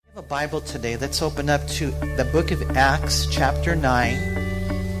A Bible today. Let's open up to the book of Acts chapter 9.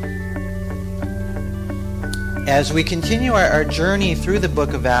 As we continue our journey through the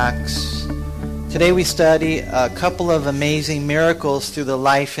book of Acts, today we study a couple of amazing miracles through the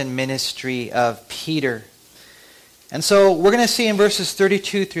life and ministry of Peter. And so we're going to see in verses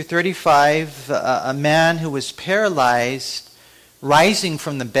 32 through 35 a man who was paralyzed rising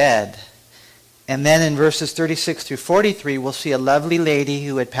from the bed. And then in verses 36 through 43, we'll see a lovely lady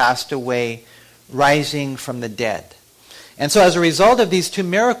who had passed away rising from the dead. And so as a result of these two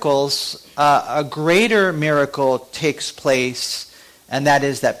miracles, a greater miracle takes place, and that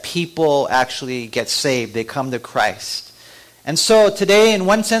is that people actually get saved. They come to Christ. And so today, in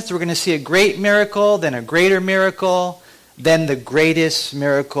one sense, we're going to see a great miracle, then a greater miracle, then the greatest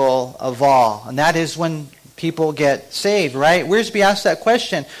miracle of all. And that is when people get saved, right? Wiersbe asked that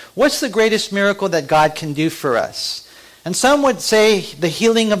question. What's the greatest miracle that God can do for us? And some would say the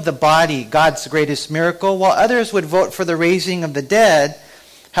healing of the body, God's greatest miracle, while others would vote for the raising of the dead.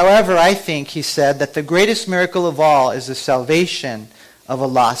 However, I think, he said, that the greatest miracle of all is the salvation of a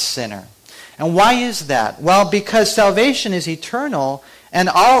lost sinner. And why is that? Well, because salvation is eternal and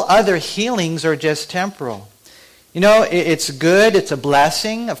all other healings are just temporal. You know, it's good, it's a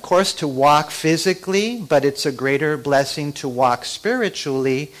blessing, of course, to walk physically, but it's a greater blessing to walk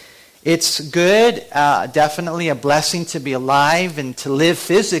spiritually. It's good, definitely a blessing to be alive and to live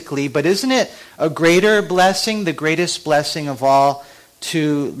physically, but isn't it a greater blessing, the greatest blessing of all,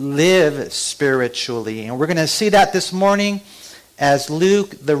 to live spiritually? And we're going to see that this morning as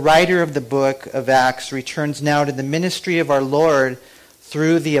Luke, the writer of the book of Acts, returns now to the ministry of our Lord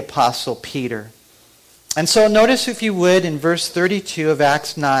through the Apostle Peter. And so notice, if you would, in verse 32 of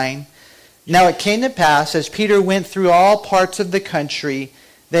Acts 9, "Now it came to pass, as Peter went through all parts of the country,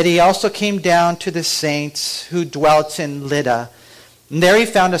 that he also came down to the saints who dwelt in Lydda. And there he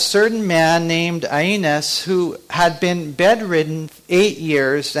found a certain man named Aeneas, who had been bedridden 8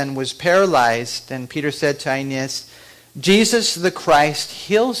 years and was paralyzed. And Peter said to Aeneas, 'Jesus the Christ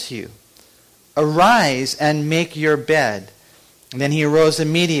heals you. Arise and make your bed.' And then he arose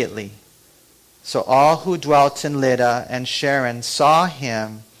immediately. So all who dwelt in Lydda and Sharon saw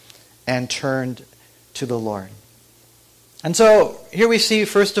him and turned to the Lord." And so here we see,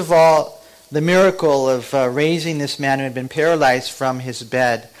 first of all, the miracle of raising this man who had been paralyzed from his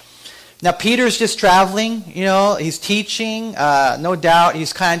bed. Now Peter's just traveling, he's teaching. No doubt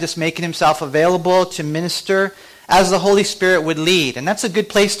he's kind of just making himself available to minister as the Holy Spirit would lead. And that's a good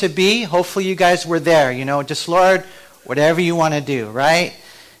place to be. Hopefully you guys were there, just Lord, whatever you want to do, right?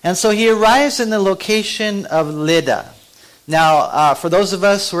 And so he arrives in the location of Lydda. Now, for those of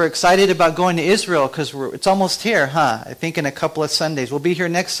us who are excited about going to Israel, because it's almost here, I think in a couple of Sundays. We'll be here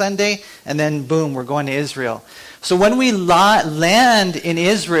next Sunday, and then boom, we're going to Israel. So when we land in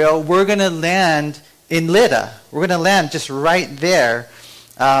Israel, we're going to land in Lydda. We're going to land just right there.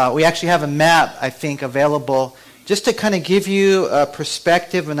 We actually have a map, I think, available just to kind of give you a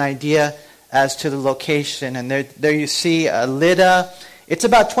perspective, an idea as to the location. And there you see Lydda. It's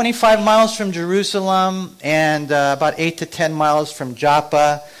about 25 miles from Jerusalem and about 8 to 10 miles from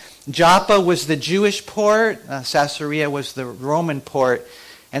Joppa. Joppa was the Jewish port. Caesarea was the Roman port.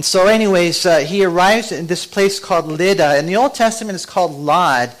 And so anyways, he arrives in this place called Lydda. In the Old Testament, it's called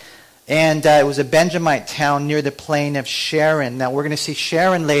Lod. And it was a Benjamite town near the plain of Sharon. Now, we're going to see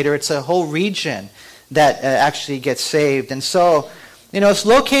Sharon later. It's a whole region that actually gets saved. And so, it's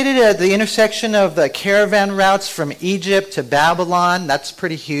located at the intersection of the caravan routes from Egypt to Babylon. That's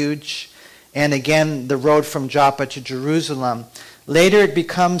pretty huge. And again, the road from Joppa to Jerusalem. Later, it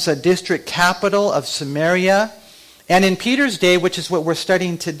becomes a district capital of Samaria. And in Peter's day, which is what we're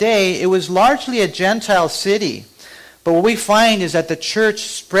studying today, it was largely a Gentile city. But what we find is that the church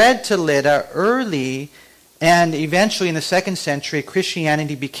spread to Lydda early, and eventually in the 2nd century,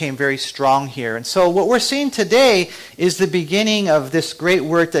 Christianity became very strong here. And so what we're seeing today is the beginning of this great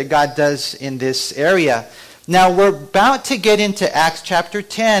work that God does in this area. Now, we're about to get into Acts chapter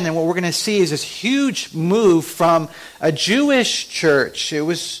 10, and what we're going to see is this huge move from a Jewish church. It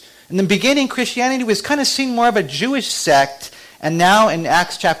was, in the beginning, Christianity was kind of seen more of a Jewish sect, and now in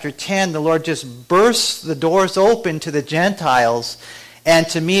Acts chapter 10, the Lord just bursts the doors open to the Gentiles. And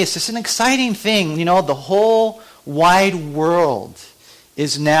to me, it's just an exciting thing. The whole wide world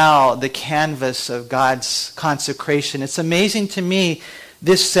is now the canvas of God's consecration. It's amazing to me,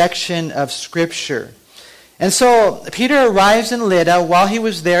 this section of Scripture. And so Peter arrives in Lydda. While he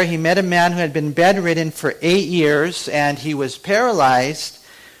was there, he met a man who had been bedridden for 8 years, and he was paralyzed.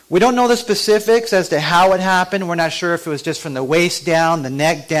 We don't know the specifics as to how it happened. We're not sure if it was just from the waist down, the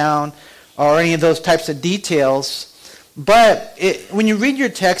neck down, or any of those types of details. But when you read your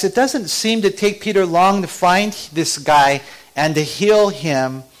text, it doesn't seem to take Peter long to find this guy and to heal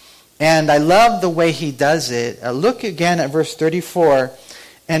him. And I love the way he does it. Look again at verse 34.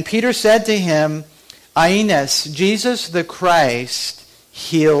 And Peter said to him, Aeneas, Jesus the Christ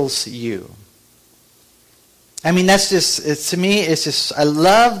heals you. I mean, that's just, to me, it's just, I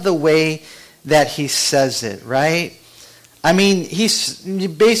love the way that he says it, right? I mean, he's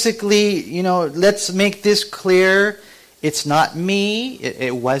basically, let's make this clear. It's not me.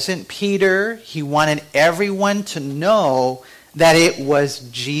 It wasn't Peter. He wanted everyone to know that it was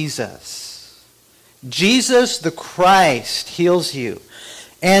Jesus. Jesus the Christ heals you.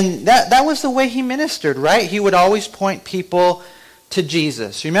 And that was the way he ministered, right? He would always point people to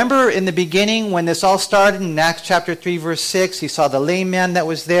Jesus. Remember in the beginning when this all started in Acts chapter 3 verse 6, he saw the lame man that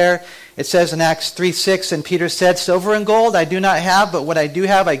was there. It says in Acts 3:6, and Peter said, silver and gold I do not have, but what I do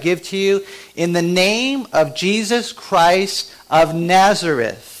have I give to you. In the name of Jesus Christ of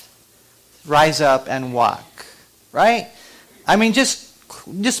Nazareth, rise up and walk. Right? I mean,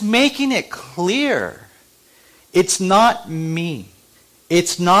 just making it clear. It's not me.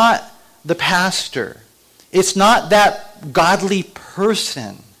 It's not the pastor. It's not that godly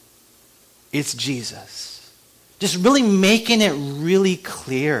person. It's Jesus. Just really making it really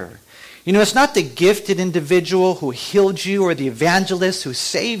clear. It's not the gifted individual who healed you or the evangelist who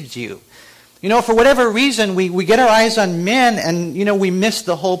saved you. For whatever reason, we get our eyes on men and, we miss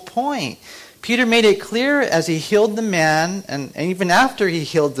the whole point. Peter made it clear as he healed the man, and even after he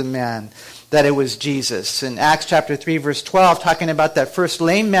healed the man, that it was Jesus. In Acts chapter 3, verse 12, talking about that first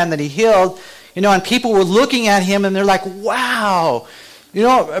lame man that he healed, and people were looking at him and they're like, wow.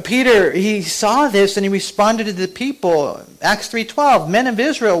 Peter, he saw this and he responded to the people. Acts 3:12, men of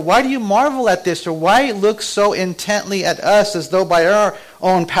Israel, why do you marvel at this? Or why look so intently at us as though by our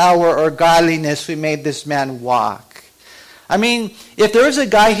own power or godliness we made this man walk? I mean, if there was a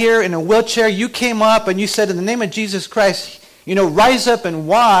guy here in a wheelchair, you came up and you said, in the name of Jesus Christ, rise up and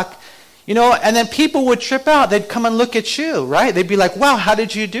walk, and then people would trip out. They'd come and look at you, right? They'd be like, wow, how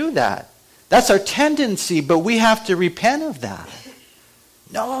did you do that? That's our tendency, but we have to repent of that.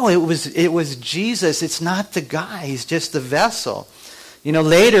 No, it was Jesus. It's not the guy. He's just the vessel.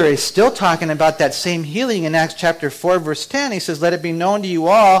 Later, he's still talking about that same healing in Acts chapter 4, verse 10. He says, let it be known to you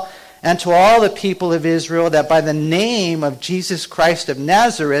all and to all the people of Israel that by the name of Jesus Christ of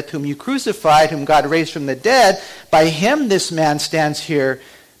Nazareth, whom you crucified, whom God raised from the dead, by him this man stands here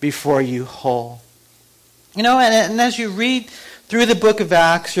before you whole. And as you read through the book of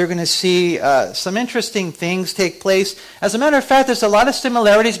Acts, you're going to see some interesting things take place. As a matter of fact, there's a lot of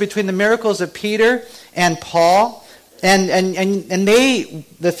similarities between the miracles of Peter and Paul. And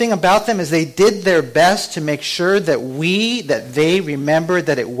the thing about them is they did their best to make sure that they remembered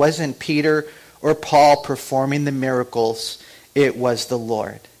that it wasn't Peter or Paul performing the miracles. It was the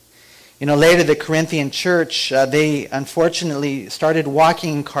Lord. Later the Corinthian church, they unfortunately started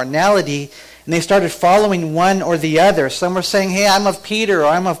walking in carnality, and they started following one or the other. Some were saying, hey, I'm of Peter or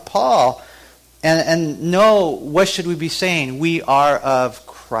I'm of Paul. And no, what should we be saying? We are of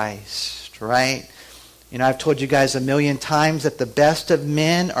Christ, right? I've told you guys 1,000,000 times that the best of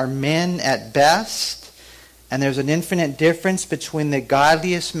men are men at best. And there's an infinite difference between the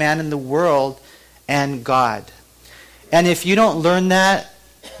godliest man in the world and God. And if you don't learn that,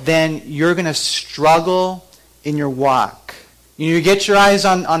 then you're going to struggle in your walk. You get your eyes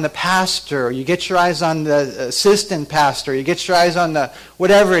on the pastor, or you get your eyes on the assistant pastor, you get your eyes on the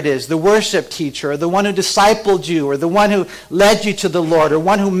whatever it is, the worship teacher, or the one who discipled you, or the one who led you to the Lord, or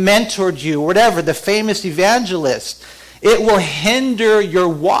one who mentored you, or whatever, the famous evangelist. It will hinder your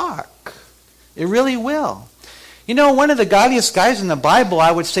walk. It really will. One of the godliest guys in the Bible, I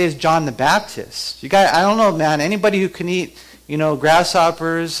would say, is John the Baptist. I don't know, man, anybody who can eat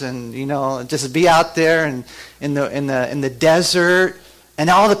grasshoppers and, just be out there and in the desert, and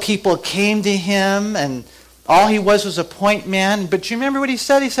all the people came to him, and all he was a point man. But you remember what he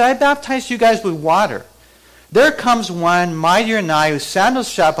said? He said, I baptized you guys with water. There comes one mightier than I, whose sandals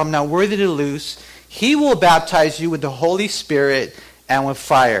strap I'm not worthy to loose. He will baptize you with the Holy Spirit and with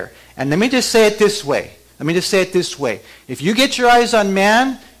fire. And let me just say it this way. If you get your eyes on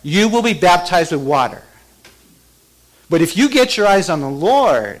man, you will be baptized with water. But if you get your eyes on the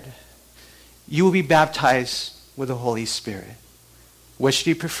Lord, you will be baptized with the Holy Spirit. Which do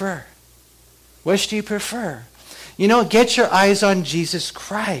you prefer? Get your eyes on Jesus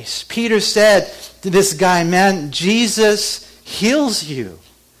Christ. Peter said to this guy, man, Jesus heals you.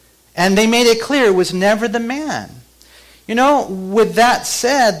 And they made it clear it was never the man. With that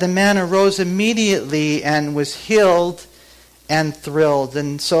said, the man arose immediately and was healed and thrilled.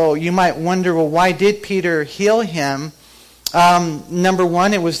 And so you might wonder, well, why did Peter heal him? Number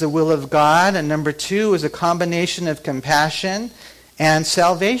one, it was the will of God. And number two was a combination of compassion and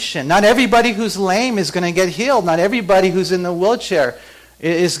salvation. Not everybody who's lame is going to get healed. Not everybody who's in the wheelchair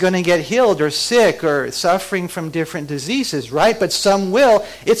is going to get healed or sick or suffering from different diseases, right? But some will.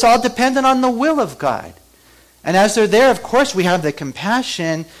 It's all dependent on the will of God. And as they're there, of course, we have the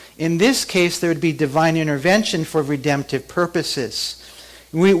compassion. In this case, there would be divine intervention for redemptive purposes.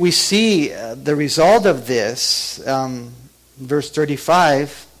 We see the result of this, verse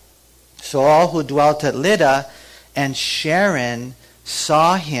 35. So all who dwelt at Lydda and Sharon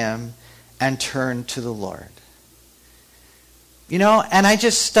saw him and turned to the Lord. You know, and I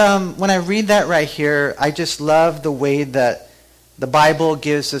just, when I read that right here, I just love the way that the Bible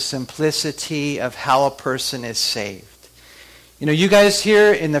gives a simplicity of how a person is saved. You know, you guys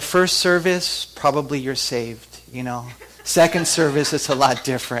here in the first service, probably you're saved, you know. Second service, it's a lot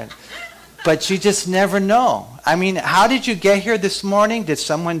different. But you just never know. I mean, how did you get here this morning? Did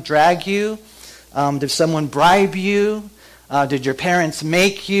someone drag you? Did someone bribe you? Did your parents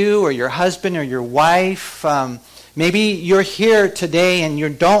make you, or your husband or your wife? Maybe you're here today and you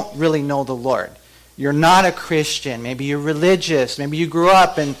don't really know the Lord. You're not a Christian. Maybe you're religious. Maybe you grew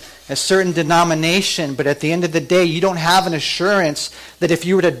up in a certain denomination, but at the end of the day, you don't have an assurance that if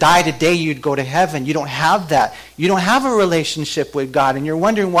you were to die today, you'd go to heaven. You don't have that. You don't have a relationship with God, and you're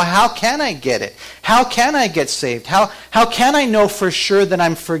wondering, well, how can I get it? How can I get saved? How can I know for sure that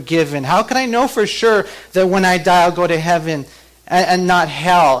I'm forgiven? How can I know for sure that when I die, I'll go to heaven and not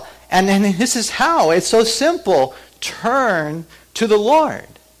hell? And this is how. It's so simple. Turn to the Lord.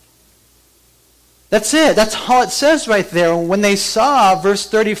 That's it. That's all it says right there. When they saw, verse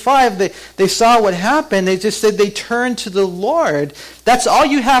 35, they saw what happened. They just said they turned to the Lord. That's all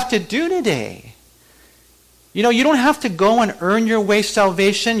you have to do today. You know, you don't have to go and earn your way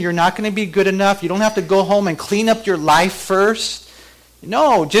salvation. You're not going to be good enough. You don't have to go home and clean up your life first.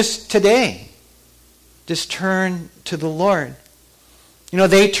 No, just today. Just turn to the Lord. You know,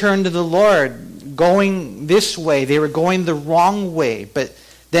 they turned to the Lord going this way. They were going the wrong way, but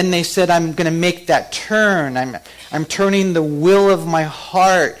then they said, I'm going to make that turn. I'm turning the will of my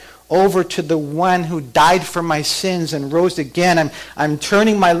heart over to the one who died for my sins and rose again. I'm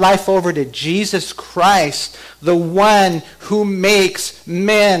turning my life over to Jesus Christ, the one who makes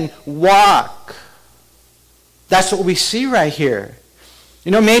men walk. That's what we see right here.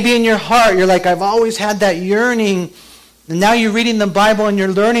 You know, maybe in your heart, you're like, I've always had that yearning. And now you're reading the Bible and you're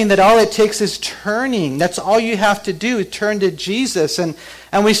learning that all it takes is turning. That's all you have to do, turn to Jesus. And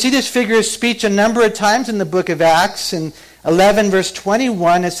we see this figure of speech a number of times in the book of Acts. In 11 verse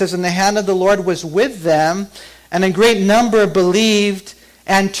 21, it says, and the hand of the Lord was with them, and a great number believed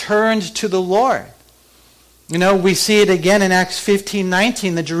and turned to the Lord. You know, we see it again in Acts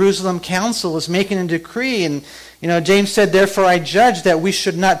 15:19. The Jerusalem council was making a decree, and you know, James said, therefore I judge that we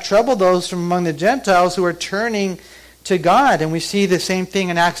should not trouble those from among the Gentiles who are turning to God. And we see the same thing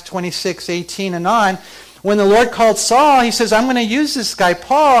in Acts 26:18 and on. When the Lord called Saul, he says, I'm going to use this guy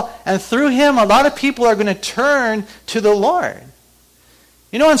Paul, and through him a lot of people are going to turn to the Lord.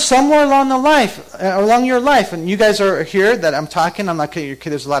 You know, and somewhere along your life, and you guys are here that I'm talking, I'm not kidding,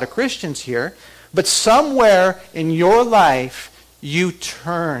 there's a lot of Christians here, but somewhere in your life you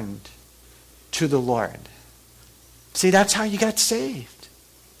turned to the Lord. See, that's how you got saved.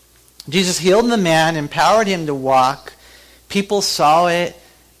 Jesus healed the man, empowered him to walk. People saw it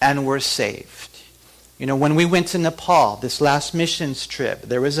and were saved. You know, when we went to Nepal, this last missions trip,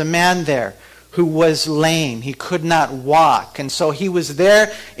 there was a man there who was lame. He could not walk. And so he was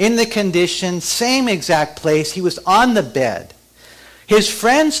there in the condition, same exact place. He was on the bed. His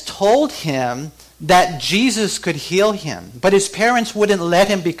friends told him that Jesus could heal him. But his parents wouldn't let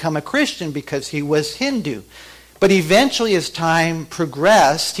him become a Christian because he was Hindu. But eventually, as time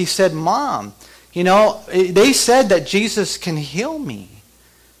progressed, he said, Mom, you know, they said that Jesus can heal me.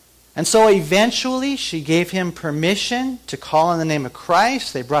 And so eventually, she gave him permission to call on the name of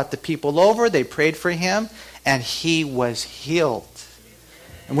Christ. They brought the people over. They prayed for him. And he was healed.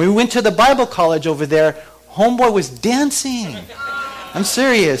 And when we went to the Bible college over there, homeboy was dancing. I'm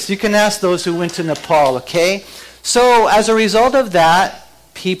serious. You can ask those who went to Nepal, okay? So as a result of that,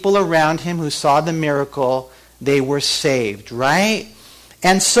 people around him who saw the miracle, they were saved, right?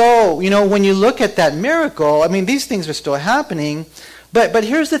 And so, you know, when you look at that miracle, I mean, these things are still happening. But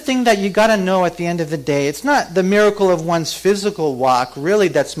here's the thing that you got to know at the end of the day. It's not the miracle of one's physical walk, really,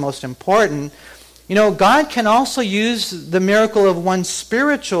 that's most important. You know, God can also use the miracle of one's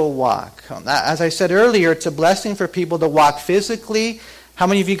spiritual walk. As I said earlier, it's a blessing for people to walk physically. How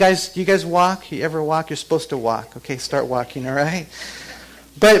many of you guys walk? You ever walk? You're supposed to walk. Okay, start walking, all right?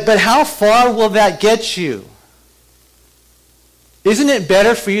 But how far will that get you? Isn't it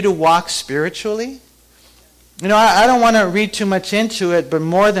better for you to walk spiritually? I don't want to read too much into it, but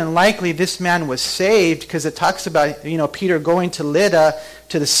more than likely this man was saved because it talks about, Peter going to Lydda,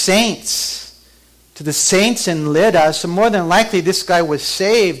 to the saints in Lydda. So more than likely this guy was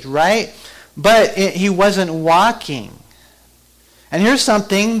saved, right? But he wasn't walking. And here's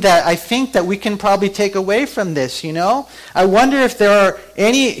something that I think that we can probably take away from this, I wonder if there are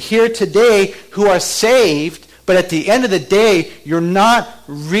any here today who are saved, but at the end of the day, you're not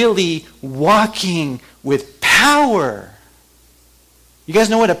really walking with power. You guys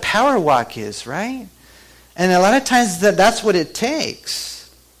know what a power walk is, right? And a lot of times that's what it takes.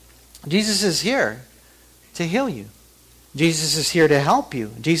 Jesus is here to heal you. Jesus is here to help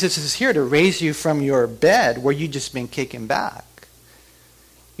you. Jesus is here to raise you from your bed where you've just been kicking back.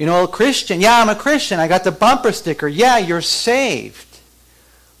 A Christian, yeah, I'm a Christian. I got the bumper sticker. Yeah, you're saved.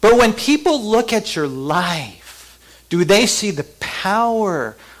 But when people look at your life, do they see the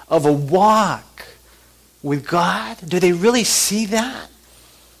power of a walk with God? Do they really see that?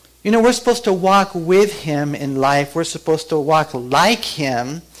 We're supposed to walk with Him in life. We're supposed to walk like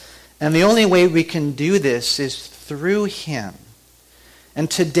Him. And the only way we can do this is through Him.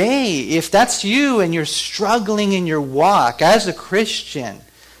 And today, if that's you and you're struggling in your walk as a Christian,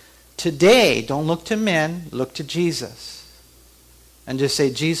 today, don't look to men, look to Jesus. And just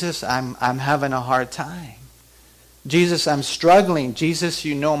say, Jesus, I'm having a hard time. Jesus, I'm struggling. Jesus,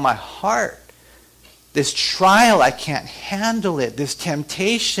 you know my heart. This trial, I can't handle it. This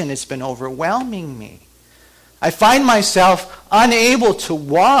temptation, it's been overwhelming me. I find myself unable to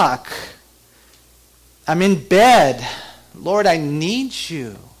walk. I'm in bed. Lord, I need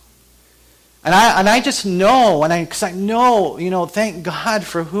you. And I just know, because I know, thank God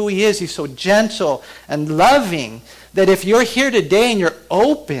for who He is. He's so gentle and loving that if you're here today and you're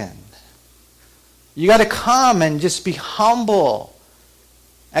open, you got to come and just be humble.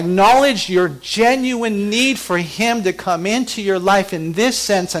 Acknowledge your genuine need for Him to come into your life in this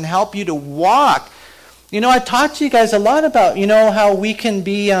sense and help you to walk. I talked to you guys a lot about, how we can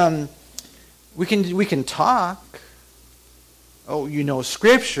be, we can talk. Oh, you know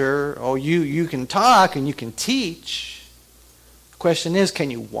Scripture. Oh, you can talk and you can teach. The question is,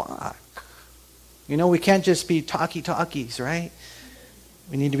 can you walk? We can't just be talkies, right?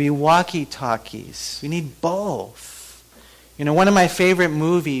 We need to be walkie-talkies. We need both. One of my favorite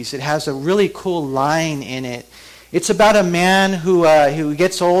movies, it has a really cool line in it. It's about a man who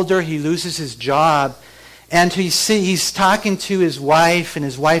gets older, he loses his job, and he's talking to his wife, and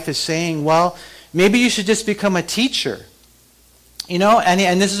his wife is saying, well, maybe you should just become a teacher.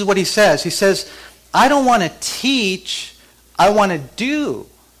 And this is what he says. He says, I don't want to teach, I want to do.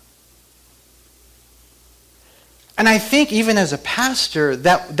 And I think even as a pastor,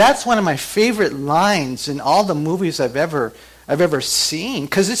 that's one of my favorite lines in all the movies I've ever seen.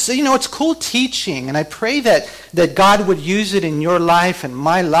 Because it's cool teaching, and I pray that God would use it in your life and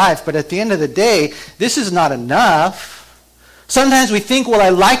my life. But at the end of the day, this is not enough. Sometimes we think, well, I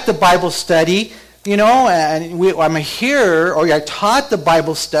like the Bible study, and I'm a hearer, or I taught the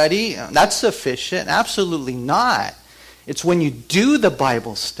Bible study. That's sufficient. Absolutely not. It's when you do the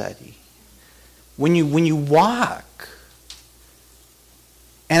Bible study, when you walk.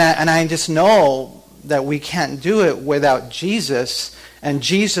 And I just know that we can't do it without Jesus, and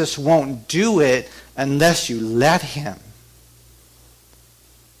Jesus won't do it unless you let Him.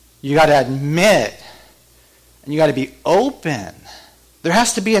 You got to admit, and you got to be open. There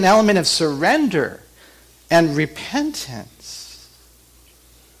has to be an element of surrender and repentance.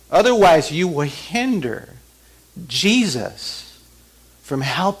 Otherwise, you will hinder Jesus from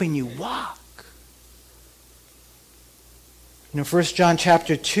helping you walk. 1 John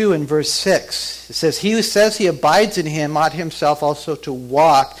chapter 2 and verse 6, it says, he who says he abides in Him ought himself also to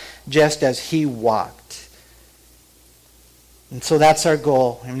walk just as He walked. And so that's our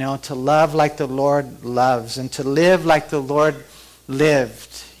goal, to love like the Lord loves, and to live like the Lord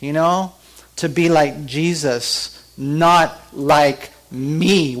lived, to be like Jesus, not like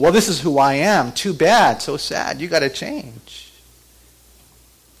me. Well, this is who I am. Too bad, so sad. You got to change.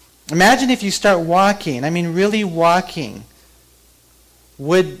 Imagine if you start walking, really walking.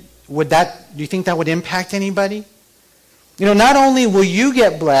 Would that, do you think that would impact anybody? Not only will you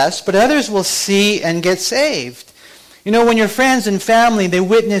get blessed, but others will see and get saved. When your friends and family, they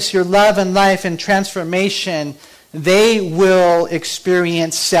witness your love and life and transformation, they will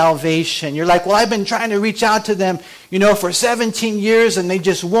experience salvation. You're like, well, I've been trying to reach out to them, for 17 years and they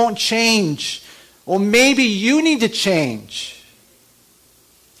just won't change. Well, maybe you need to change.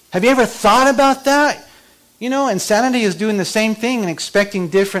 Have you ever thought about that? Insanity is doing the same thing and expecting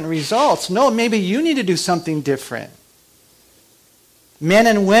different results. No, maybe you need to do something different. Men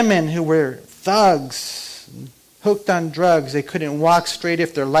and women who were thugs, hooked on drugs. They couldn't walk straight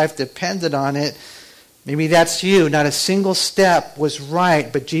if their life depended on it. Maybe that's you. Not a single step was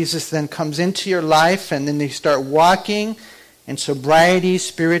right, but Jesus then comes into your life, and then you start walking in sobriety,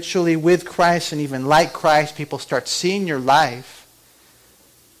 spiritually with Christ, and even like Christ. People start seeing your life.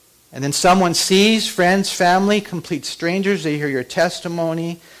 And then someone sees, friends, family, complete strangers, they hear your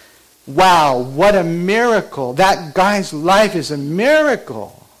testimony. Wow, what a miracle. That guy's life is a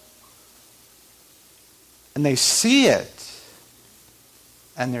miracle. And they see it,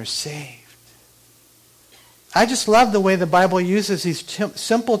 and they're saved. I just love the way the Bible uses these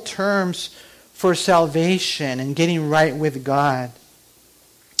simple terms for salvation and getting right with God.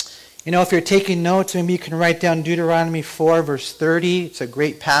 You know, if you're taking notes, maybe you can write down Deuteronomy 4, verse 30. It's a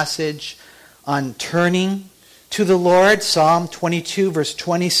great passage on turning to the Lord. Psalm 22, verse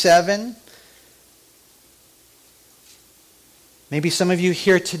 27. Maybe some of you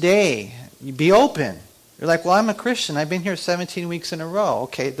here today, you be open. You're like, well, I'm a Christian. I've been here 17 weeks in a row.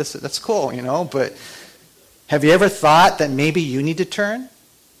 Okay, that's cool, you know, but have you ever thought that maybe you need to turn?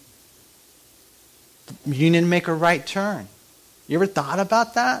 You need to make a right turn. You ever thought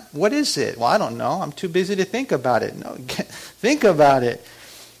about that? What is it? Well, I don't know. I'm too busy to think about it. No, think about it.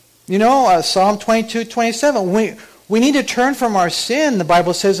 You know, Psalm 22, 27. We need to turn from our sin. The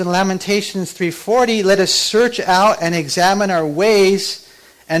Bible says in Lamentations 3:40, let us search out and examine our ways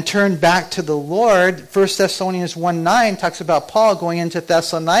and turn back to the Lord. 1 Thessalonians 1:9 talks about Paul going into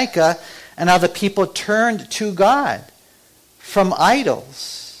Thessalonica and how the people turned to God from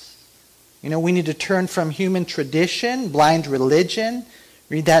idols. You know, we need to turn from human tradition, blind religion.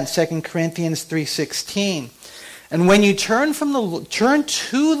 Read that in 2 Corinthians 3:16. And when you turn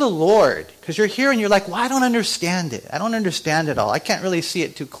to the Lord, because you're here and you're like, well, I don't understand it. I don't understand it all. I can't really see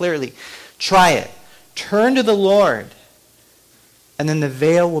it too clearly. Try it. Turn to the Lord, and then the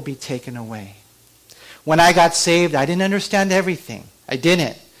veil will be taken away. When I got saved, I didn't understand everything. I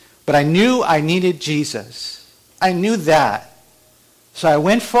didn't. But I knew I needed Jesus. I knew that. So I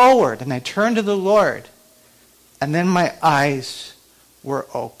went forward and I turned to the Lord. And then my eyes were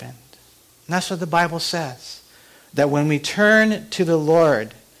opened. And that's what the Bible says. That when we turn to the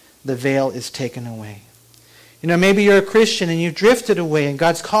Lord, the veil is taken away. You know, maybe you're a Christian and you drifted away and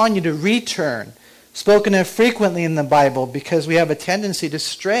God's calling you to return. Spoken of frequently in the Bible because we have a tendency to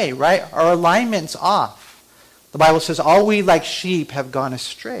stray, right? Our alignment's off. The Bible says all we like sheep have gone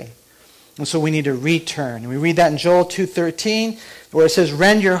astray. And so we need to return. And we read that in Joel 2:13, where it says,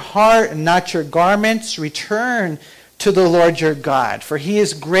 rend your heart and not your garments. Return to the Lord your God. For he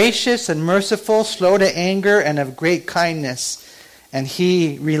is gracious and merciful, slow to anger, and of great kindness. And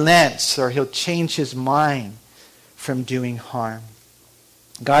he relents, or he'll change his mind from doing harm.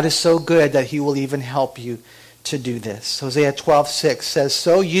 God is so good that he will even help you to do this. Hosea 12:6 says,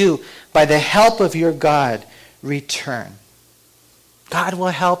 so you, by the help of your God, return. God will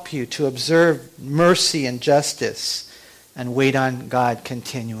help you to observe mercy and justice and wait on God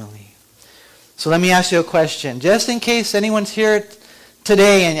continually. So let me ask you a question. Just in case anyone's here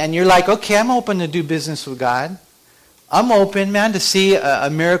today and you're like, okay, I'm open to do business with God. I'm open, man, to see a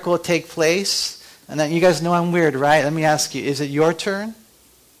miracle take place. And then you guys know I'm weird, right? Let me ask you, is it your turn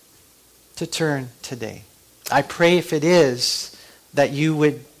to turn today? I pray if it is, that you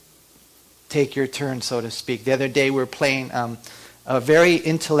would take your turn, so to speak. The other day we were playing a very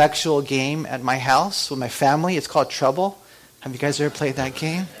intellectual game at my house with my family. It's called Trouble. Have you guys ever played that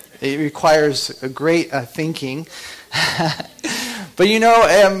game? It requires a great thinking. But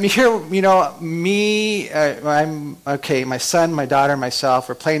I'm okay. My son, my daughter, myself,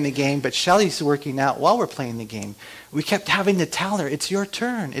 we're playing the game. But Shelly's working out while we're playing the game. We kept having to tell her, "It's your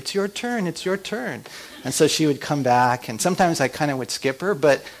turn. It's your turn. It's your turn." And so she would come back, and sometimes I kind of would skip her,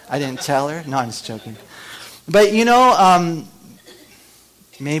 but I didn't tell her. No, I'm just joking. But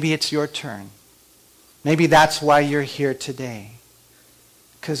maybe it's your turn. Maybe that's why you're here today,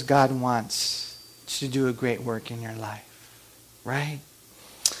 because God wants to do a great work in your life. Right?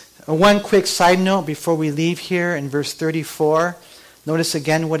 One quick side note before we leave here in verse 34. Notice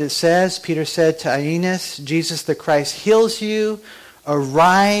again what it says. Peter said to Aeneas, Jesus the Christ heals you.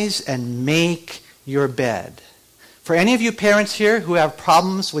 Arise and make your bed. For any of you parents here who have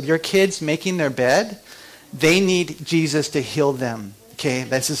problems with your kids making their bed, they need Jesus to heal them. Okay?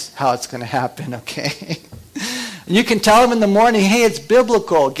 This is how it's going to happen. Okay? You can tell them in the morning, hey, it's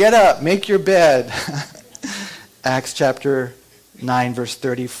biblical. Get up. Make your bed. Acts chapter 9, verse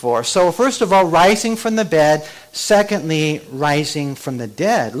 34. So first of all, rising from the bed. Secondly, rising from the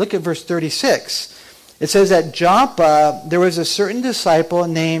dead. Look at verse 36. It says at Joppa, there was a certain disciple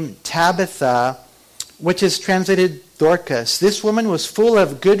named Tabitha, which is translated Dorcas. This woman was full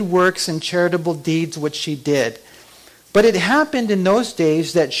of good works and charitable deeds which she did. But it happened in those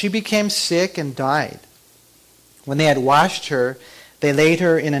days that she became sick and died. When they had washed her, they laid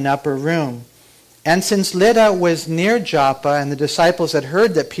her in an upper room. And since Lydda was near Joppa, and the disciples had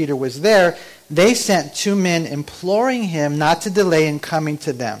heard that Peter was there, they sent 2 men imploring him not to delay in coming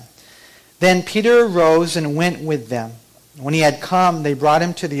to them. Then Peter arose and went with them. When he had come, they brought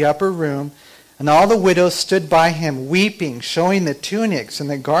him to the upper room, and all the widows stood by him, weeping, showing the tunics and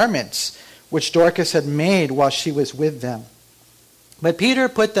the garments which Dorcas had made while she was with them. But Peter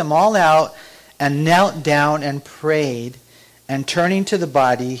put them all out and knelt down and prayed. And turning to the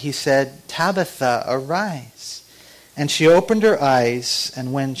body, he said, "Tabitha, arise." And she opened her eyes,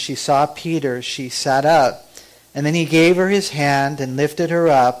 and when she saw Peter, she sat up. And then he gave her his hand and lifted her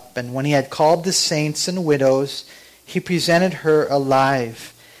up. And when he had called the saints and widows, he presented her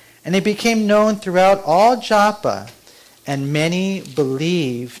alive. And it became known throughout all Joppa, and many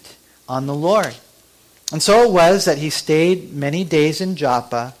believed on the Lord. And so it was that he stayed many days in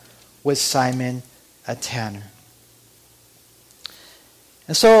Joppa with Simon a tanner.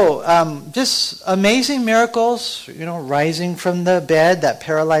 And so, just amazing miracles, rising from the bed, that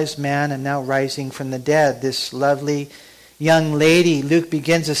paralyzed man, and now rising from the dead. This lovely young lady. Luke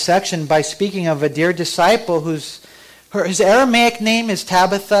begins a section by speaking of a dear disciple his Aramaic name is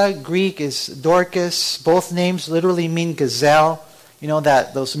Tabitha, Greek is Dorcas. Both names literally mean gazelle.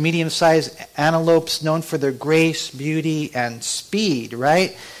 Those medium-sized antelopes known for their grace, beauty, and speed,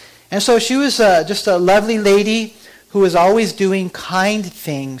 right? And so she was just a lovely lady who was always doing kind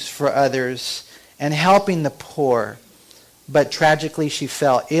things for others and helping the poor. But tragically, she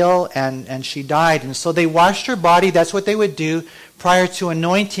fell ill and she died. And so they washed her body. That's what they would do prior to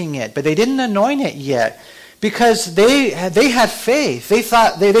anointing it. But they didn't anoint it yet because they had faith. They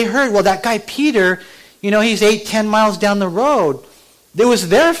thought, they heard, well, that guy Peter, he's 8-10 miles down the road. It was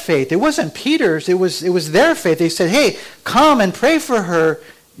their faith. It wasn't Peter's. It was their faith. They said, hey, come and pray for her.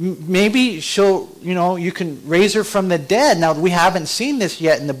 Maybe she'll, you can raise her from the dead. Now, we haven't seen this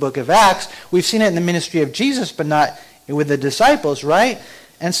yet in the book of Acts. We've seen it in the ministry of Jesus, but not with the disciples, right?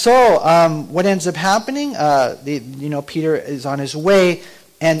 And so what ends up happening, Peter is on his way,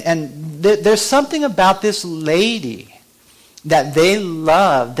 and there's something about this lady that they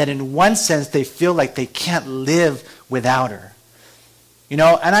love, that in one sense they feel like they can't live without her. And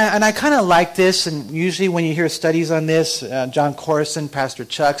I kind of like this, and usually when you hear studies on this, John Corson, Pastor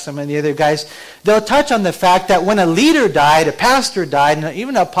Chuck, some of the other guys, they'll touch on the fact that when a leader died, a pastor died, and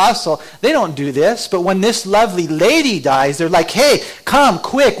even an apostle, they don't do this. But when this lovely lady dies, they're like, hey, come,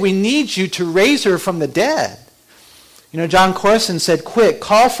 quick, we need you to raise her from the dead. John Corson said, quick,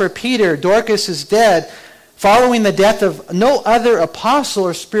 call for Peter, Dorcas is dead. Following the death of no other apostle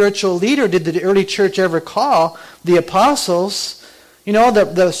or spiritual leader did the early church ever call the apostles.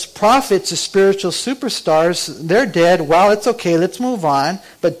 The prophets, the spiritual superstars, they're dead. Well, it's okay, let's move on.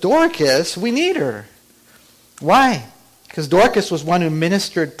 But Dorcas, we need her. Why? Because Dorcas was one who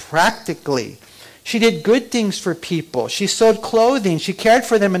ministered practically. She did good things for people. She sewed clothing. She cared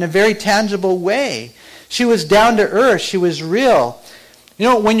for them in a very tangible way. She was down to earth. She was real.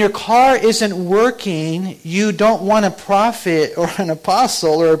 When your car isn't working, you don't want a prophet or an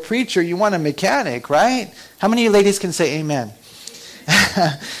apostle or a preacher. You want a mechanic, right? How many of you ladies can say amen?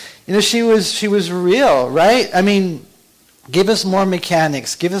 She was real, right? I mean, give us more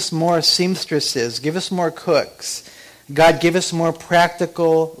mechanics, give us more seamstresses, give us more cooks. God, give us more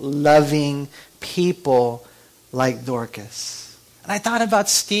practical, loving people like Dorcas. And I thought about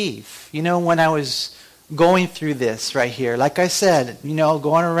Steve, when I was going through this right here. Like I said,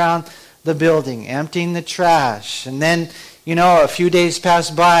 going around the building, emptying the trash, and then, a few days pass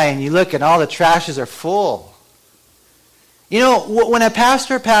by and you look and all the trashes are full. When a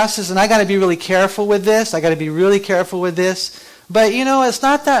pastor passes, and I got to be really careful with this, but, it's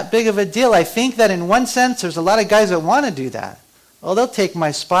not that big of a deal. I think that in one sense, there's a lot of guys that want to do that. Well, they'll take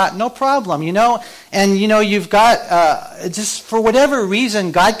my spot, no problem, And, you've got, just for whatever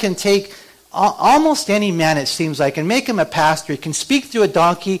reason, God can take almost any man, it seems like, and make him a pastor. He can speak through a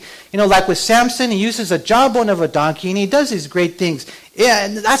donkey. Like with Samson, he uses a jawbone of a donkey, and he does these great things. Yeah,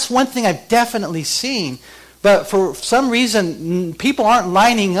 and that's one thing I've definitely seen. But for some reason, people aren't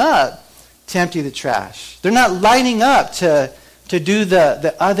lining up to empty the trash. They're not lining up to do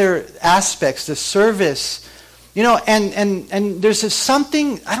the other aspects, the service. And there's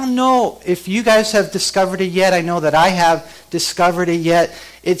something, I don't know if you guys have discovered it yet. I know that I have discovered it yet.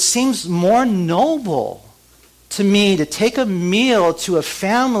 It seems more noble to me to take a meal to a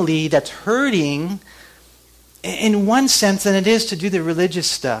family that's hurting in one sense than it is to do the religious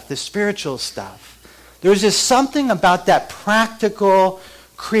stuff, the spiritual stuff. There's just something about that practical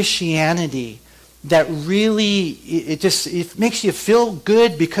Christianity that really, it makes you feel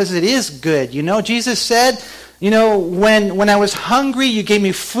good because it is good. You know, Jesus said, you know, when I was hungry, you gave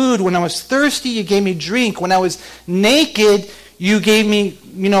me food. When I was thirsty, you gave me drink. When I was naked, you gave me,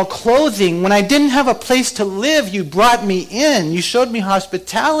 you know, clothing. When I didn't have a place to live, you brought me in. You showed me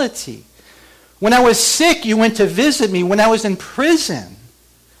hospitality. When I was sick, you went to visit me. When I was in prison,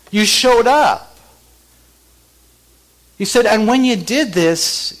 you showed up. He said, and when you did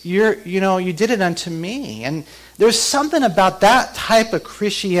this, you did it unto me. And there's something about that type of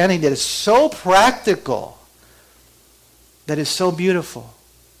Christianity that is so practical, that is so beautiful.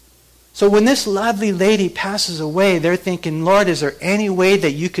 So when this lovely lady passes away, they're thinking, Lord, is there any way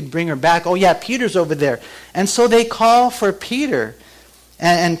that you could bring her back? Oh yeah, Peter's over there. And so they call for Peter.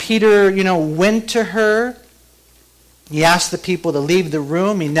 And Peter, went to her. He asked the people to leave the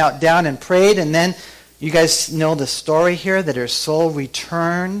room. He knelt down and prayed. And then you guys know the story here, that her soul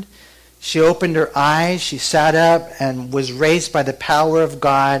returned. She opened her eyes. She sat up and was raised by the power of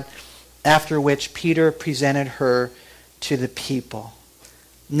God, after which Peter presented her to the people.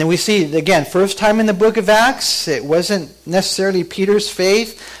 And then we see, again, first time in the book of Acts, it wasn't necessarily Peter's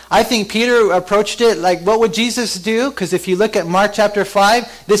faith. I think Peter approached it like, what would Jesus do? Because if you look at Mark chapter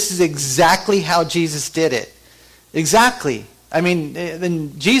 5, this is exactly how Jesus did it. Exactly. I mean,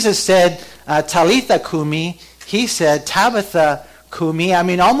 then Jesus said, Talitha kumi. He said, Tabitha kumi. I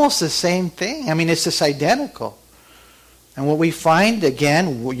mean, almost the same thing. I mean, it's just identical. And what we find,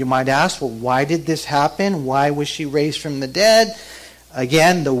 again, you might ask, well, why did this happen? Why was she raised from the dead?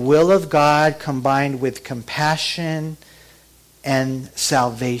 Again, the will of God combined with compassion and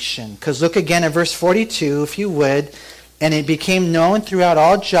salvation. Because look again at verse 42, if you would. And it became known throughout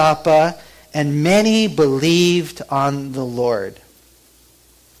all Joppa, and many believed on the Lord.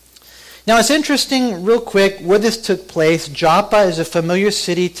 Now it's interesting, real quick, where this took place. Joppa is a familiar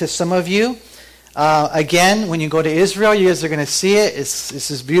city to some of you. Again, when you go to Israel, you guys are going to see it. This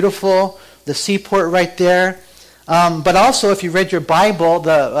is beautiful. The seaport right there. But also, if you read your Bible,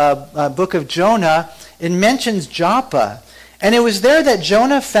 the book of Jonah, it mentions Joppa. And it was there that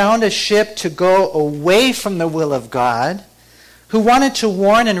Jonah found a ship to go away from the will of God, who wanted to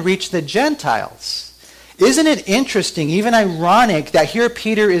warn and reach the Gentiles. Isn't it interesting, even ironic, that here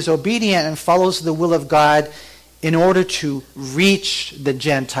Peter is obedient and follows the will of God in order to reach the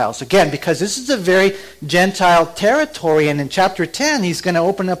Gentiles? Again, because this is a very Gentile territory, and in chapter 10, he's going to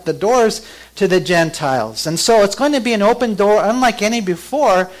open up the doors to the Gentiles. And so it's going to be an open door unlike any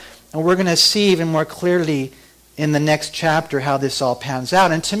before, and we're going to see even more clearly in the next chapter how this all pans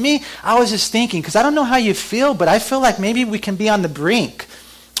out. And to me, I was just thinking, because I don't know how you feel, but I feel like maybe we can be on the brink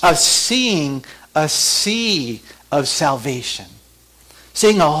of seeing a sea of salvation.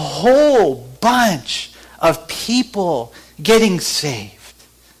 Seeing a whole bunch of people getting saved.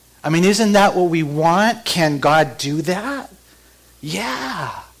 I mean, isn't that what we want? Can God do that?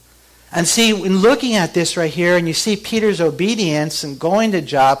 Yeah. And see, in looking at this right here, and you see Peter's obedience and going to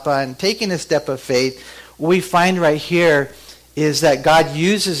Joppa and taking a step of faith, what we find right here is that God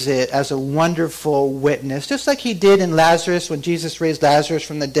uses it as a wonderful witness. Just like he did in Lazarus when Jesus raised Lazarus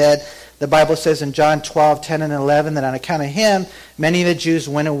from the dead. The Bible says in John 12, 10 and 11 that on account of him, many of the Jews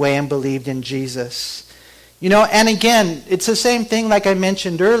went away and believed in Jesus. And again, it's the same thing like I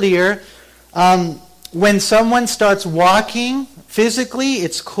mentioned earlier. When someone starts walking physically,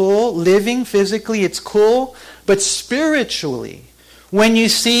 it's cool. Living physically, it's cool. But spiritually, when you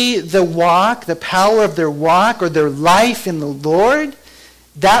see the walk, the power of their walk or their life in the Lord,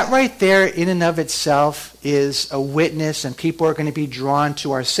 that right there in and of itself is a witness, and people are going to be drawn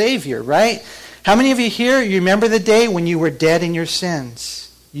to our Savior, right? How many of you here, you remember the day when you were dead in your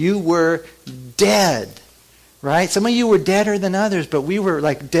sins? You were dead, right? Some of you were deader than others, but we were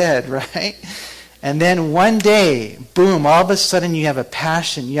like dead, right? And then one day, boom, all of a sudden you have a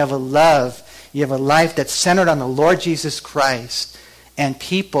passion, you have a love, you have a life that's centered on the Lord Jesus Christ. And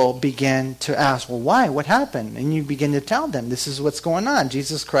people begin to ask, well, why? What happened? And you begin to tell them, this is what's going on.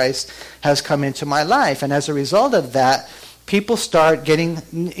 Jesus Christ has come into my life. And as a result of that, people start getting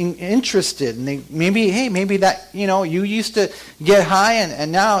interested. And they maybe that, you used to get high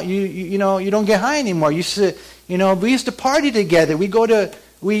and now you don't get high anymore. We used to party together.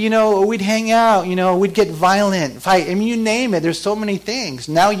 We'd hang out, we'd get violent, fight. I mean, you name it. There's so many things.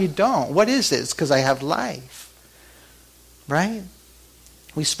 Now you don't. What is it? It's because I have life. Right?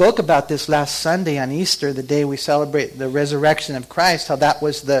 We spoke about this last Sunday on Easter, the day we celebrate the resurrection of Christ, how that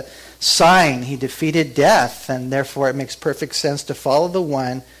was the sign. He defeated death, and therefore it makes perfect sense to follow the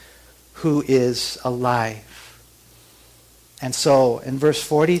one who is alive. And so in verse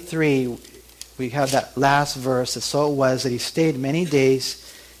 43, we have that last verse. And so it was that he stayed many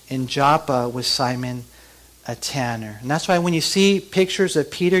days in Joppa with Simon, a tanner. And that's why when you see pictures of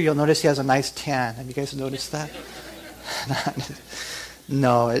Peter, you'll notice he has a nice tan. Have you guys noticed that?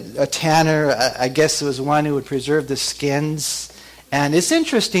 No, a tanner, I guess it was one who would preserve the skins. And it's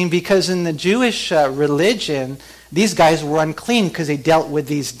interesting because in the Jewish religion, these guys were unclean because they dealt with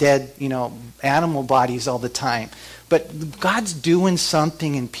these dead, animal bodies all the time. But God's doing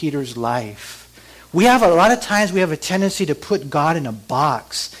something in Peter's life. A lot of times we have a tendency to put God in a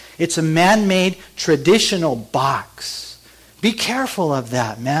box. It's a man-made traditional box. Be careful of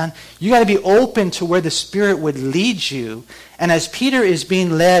that, man. You got to be open to where the Spirit would lead you. And as Peter is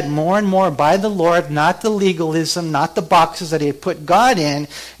being led more and more by the Lord, not the legalism, not the boxes that he had put God in,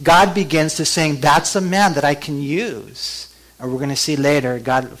 God begins to say, that's a man that I can use. And we're going to see later,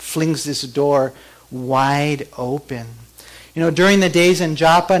 God flings this door wide open. During the days in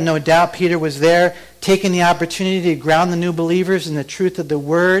Joppa, no doubt Peter was there taking the opportunity to ground the new believers in the truth of the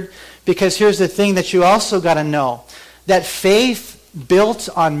Word. Because here's the thing that you also got to know. That faith built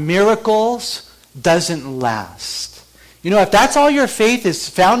on miracles doesn't last. If that's all your faith is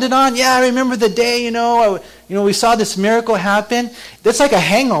founded on, yeah, I remember the day, we saw this miracle happen. That's like a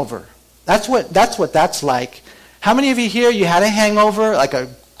hangover. That's what that's like. How many of you here, you had a hangover, like a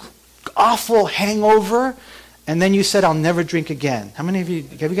awful hangover, and then you said, I'll never drink again? How many of you,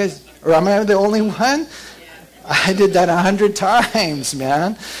 have you guys, or am I the only one? I did that 100 times,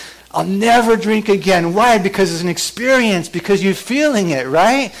 man. I'll never drink again. Why? Because it's an experience, because you're feeling it,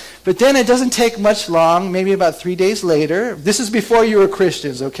 right? But then it doesn't take much long, maybe about 3 days later. This is before you were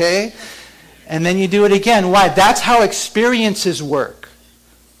Christians, okay? And then you do it again. Why? That's how experiences work.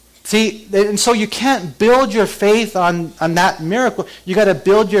 See, and so you can't build your faith on that miracle. You got to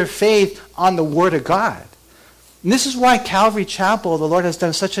build your faith on the Word of God. And this is why Calvary Chapel, the Lord has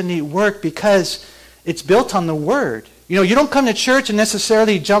done such a neat work, because it's built on the Word. You don't come to church and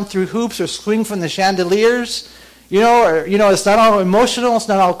necessarily jump through hoops or swing from the chandeliers. It's not all emotional, it's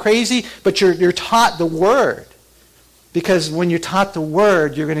not all crazy, but you're taught the Word. Because when you're taught the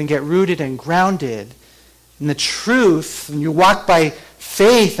Word, you're going to get rooted and grounded in the truth, and you walk by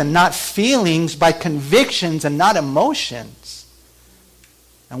faith and not feelings, by convictions and not emotions.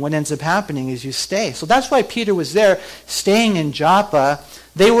 And what ends up happening is you stay. So that's why Peter was there, staying in Joppa.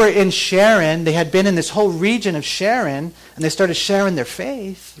 They were in Sharon. They had been in this whole region of Sharon, and they started sharing their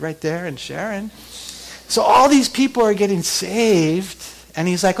faith right there in Sharon. So all these people are getting saved, and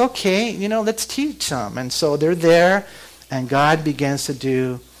he's like, okay, let's teach them. And so they're there, and God begins to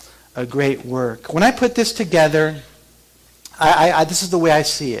do a great work. When I put this together, this is the way I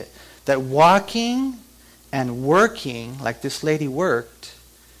see it, that walking and working, like this lady worked,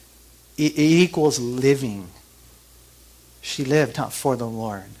 it equals living. She lived for the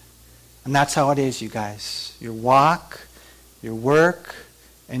Lord. And that's how it is, you guys. Your walk, your work,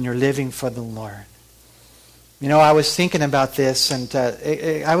 and you're living for the Lord. I was thinking about this, and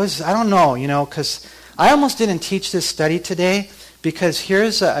I don't know, because I almost didn't teach this study today, because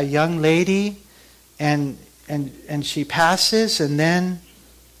here's a young lady, and she passes, and then,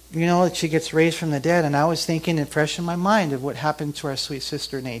 she gets raised from the dead, and I was thinking and fresh in my mind of what happened to our sweet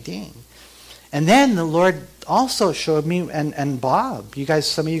sister Nadine. And then the Lord also showed me, and Bob,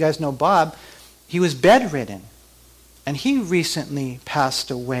 some of you guys know Bob, he was bedridden. And he recently passed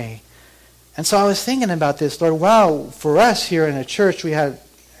away. And so I was thinking about this, Lord, wow, for us here in the church, we had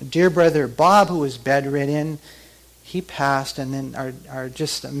a dear brother Bob who was bedridden. He passed. And then our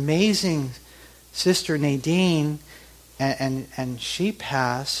just amazing sister Nadine, and she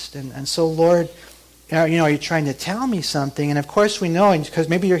passed. And so, Lord, are you trying to tell me something? And of course we know, because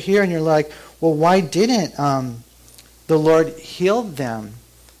maybe you're here and you're like, well, why didn't the Lord heal them?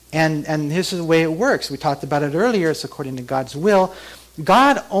 And this is the way it works. We talked about it earlier. It's according to God's will.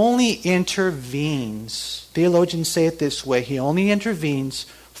 God only intervenes. Theologians say it this way. He only intervenes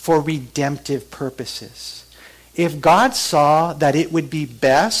for redemptive purposes. If God saw that it would be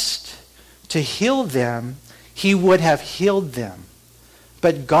best to heal them, he would have healed them.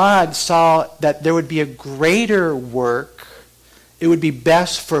 But God saw that there would be a greater work. It would be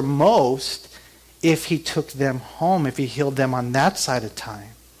best for most if he took them home, if he healed them on that side of time.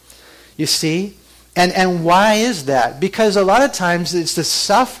 You see? And why is that? Because a lot of times it's the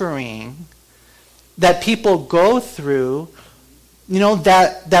suffering that people go through,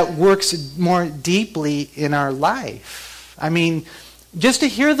 that works more deeply in our life. I mean, just to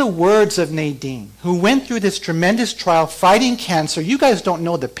hear the words of Nadine, who went through this tremendous trial fighting cancer. You guys don't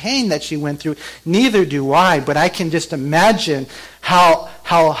know the pain that she went through, neither do I, but I can just imagine how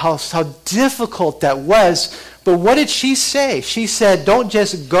difficult that was. But what did she say? She said, don't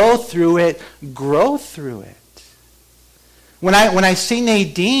just go through it, grow through it. When I see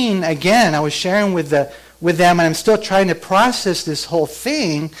Nadine, again, I was sharing with them, and I'm still trying to process this whole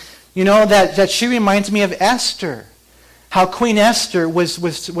thing, that she reminds me of Esther. How Queen Esther was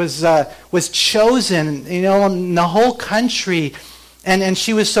chosen, in the whole country, and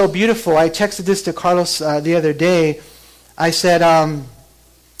she was so beautiful. I texted this to Carlos the other day. I said,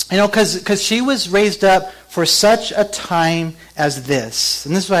 because she was raised up for such a time as this.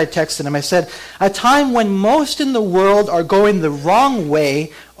 And this is what I texted him. I said, a time when most in the world are going the wrong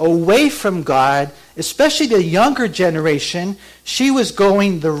way, away from God, especially the younger generation. She was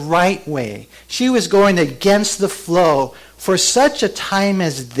going the right way. She was going against the flow for such a time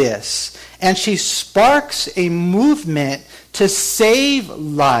as this. And she sparks a movement to save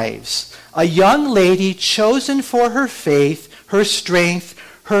lives. A young lady chosen for her faith, her strength,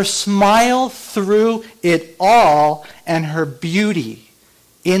 her smile through it all, and her beauty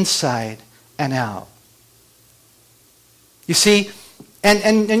inside and out. You see,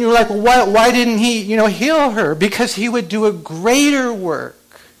 and you're like, well, why didn't he, heal her? Because he would do a greater work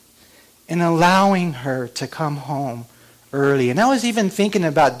in allowing her to come home early. And I was even thinking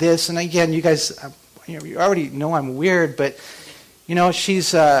about this, and again, you guys, you already know I'm weird, but,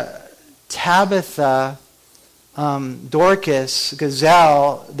 she's Tabitha, Dorcas,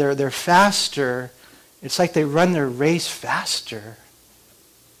 Gazelle, they're faster. It's like they run their race faster.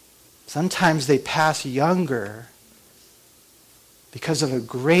 Sometimes they pass younger because of a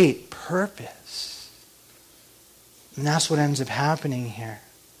great purpose. And that's what ends up happening here.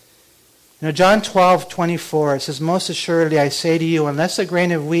 John 12:24, it says, most assuredly I say to you, unless a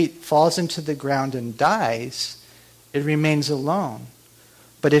grain of wheat falls into the ground and dies, it remains alone.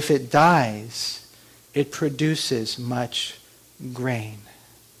 But if it dies, it produces much grain.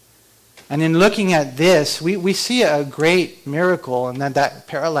 And in looking at this, we see a great miracle, and that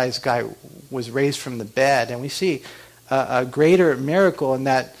paralyzed guy was raised from the bed. And we see a greater miracle in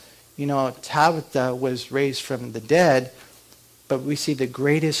that, Tabitha was raised from the dead. But we see the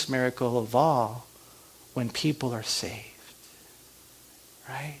greatest miracle of all when people are saved.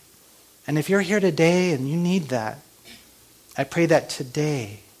 Right? And if you're here today and you need that, I pray that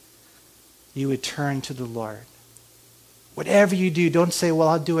today you would turn to the Lord. Whatever you do, don't say, well,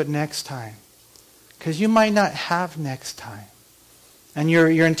 I'll do it next time. Because you might not have next time. And your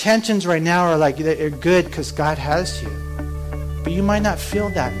intentions right now are like, they're good because God has you. But you might not feel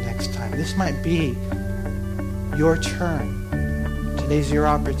that next time. This might be your turn. Today's your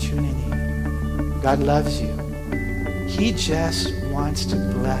opportunity. God loves you. He just wants to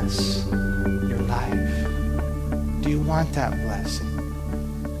bless your life. Do you want that blessing?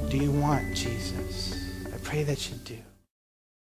 Do you want Jesus? I pray that you do.